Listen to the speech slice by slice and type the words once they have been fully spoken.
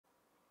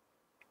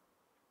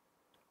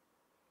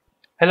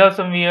Hello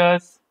some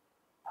viewers,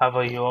 how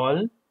are you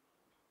all?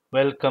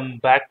 Welcome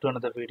back to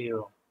another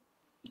video.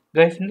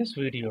 Guys, in this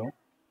video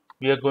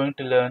we are going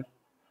to learn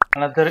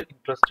another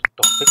interesting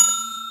topic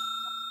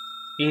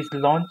is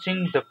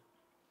launching the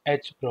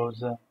Edge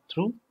browser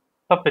through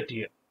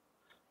Puppeteer.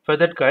 For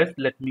that guys,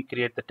 let me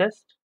create the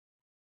test.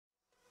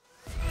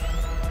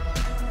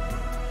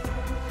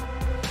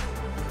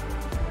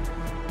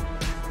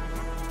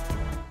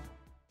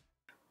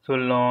 So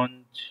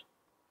launch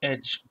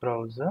Edge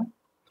browser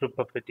through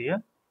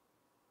Puppeteer.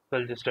 So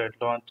I'll just write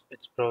launch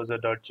Edge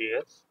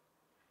Broswer.js.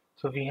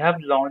 So we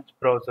have launch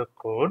browser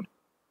code.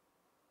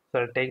 So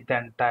I'll take the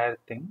entire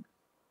thing.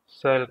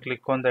 So I'll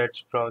click on the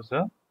Edge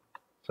browser.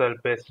 So I'll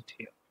paste it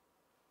here.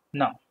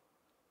 Now,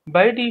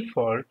 by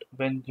default,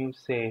 when you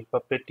say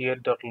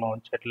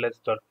puppeteer.launch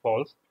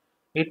headless.false,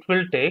 it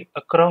will take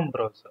a Chrome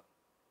browser.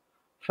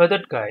 For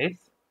that guys,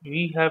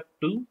 we have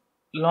to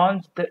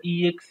launch the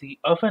exe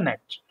of an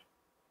Edge.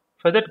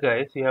 For that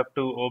guys, you have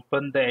to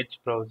open the Edge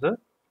browser.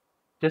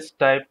 Just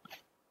type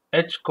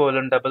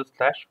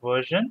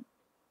edge:/version.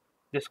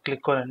 Just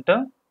click on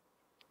enter.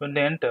 When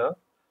they enter,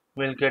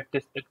 we'll get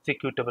this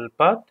executable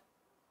path.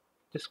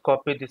 Just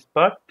copy this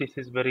part. This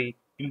is very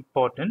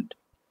important.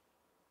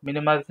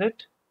 Minimize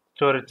it,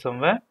 store it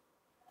somewhere.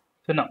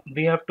 So now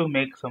we have to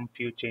make some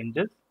few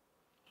changes.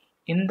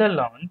 In the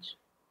launch,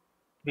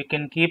 we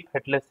can keep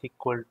headless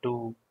equal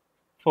to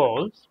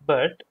false,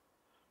 but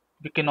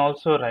we can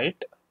also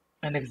write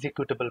an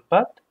executable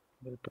path.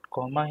 We'll put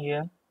comma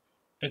here,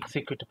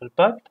 executable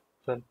path.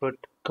 So I'll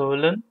put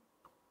colon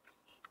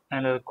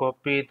and I'll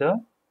copy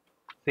the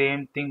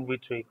same thing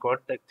which we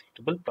got the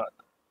executable path.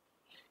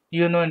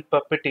 You know, in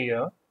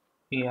Puppeteer,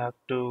 we have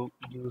to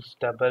use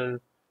double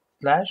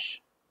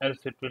slash,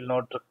 else it will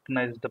not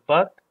recognize the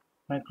path.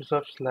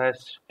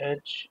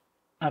 Microsoft/edge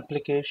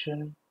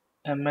application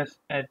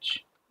msedge.exe,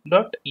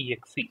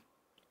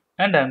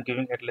 and I'm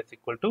giving headless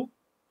equal to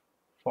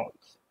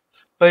false.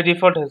 By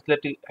default,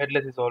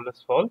 headless is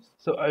always false,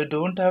 so I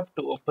don't have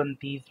to open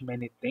these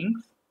many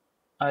things.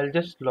 I'll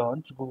just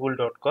launch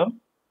google.com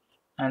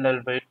and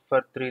I'll wait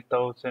for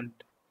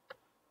 3000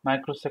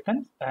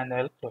 microseconds and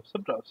I'll close the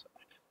browser.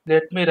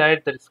 Let me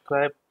write the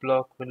describe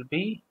block will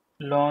be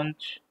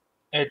launch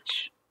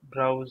Edge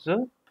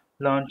browser.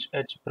 Launch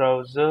Edge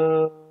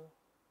browser.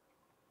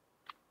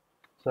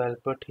 So I'll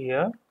put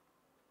here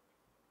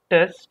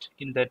test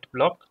in that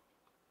block.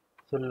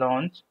 So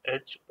launch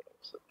Edge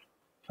browser.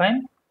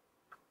 Fine.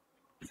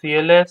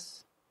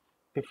 CLS.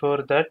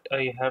 Before that,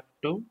 I have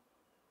to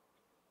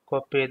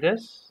copy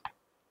this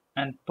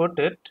and put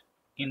it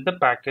in the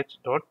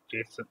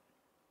package.json.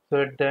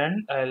 So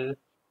then I'll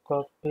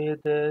copy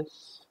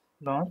this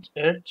launch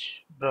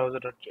Edge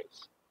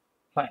browser.js.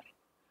 Fine.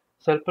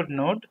 So I'll put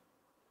node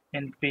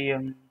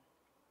npm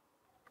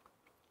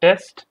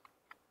test.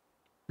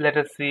 Let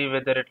us see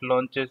whether it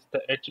launches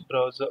the Edge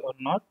browser or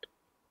not.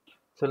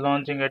 So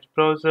launching Edge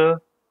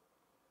browser,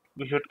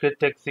 we should get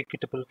the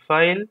executable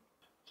file.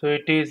 So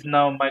it is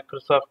now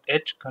Microsoft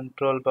Edge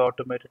controlled by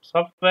automated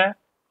software.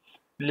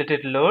 Let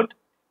it load.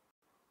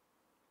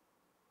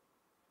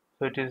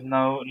 So it is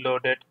now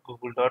loaded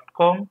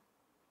google.com.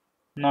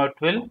 Now it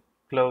will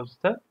close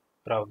the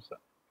browser.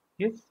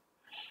 Yes,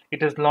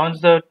 it has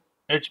launched the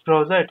Edge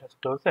browser. It has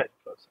closed the Edge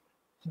browser.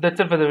 So that's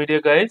it for the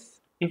video,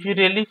 guys. If you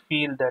really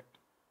feel that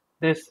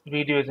this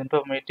video is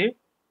informative,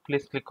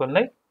 please click on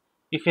like.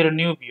 If you're a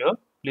new viewer,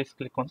 please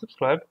click on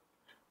subscribe.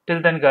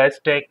 Till then guys,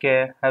 take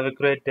care. Have a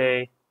great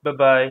day. Bye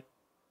bye.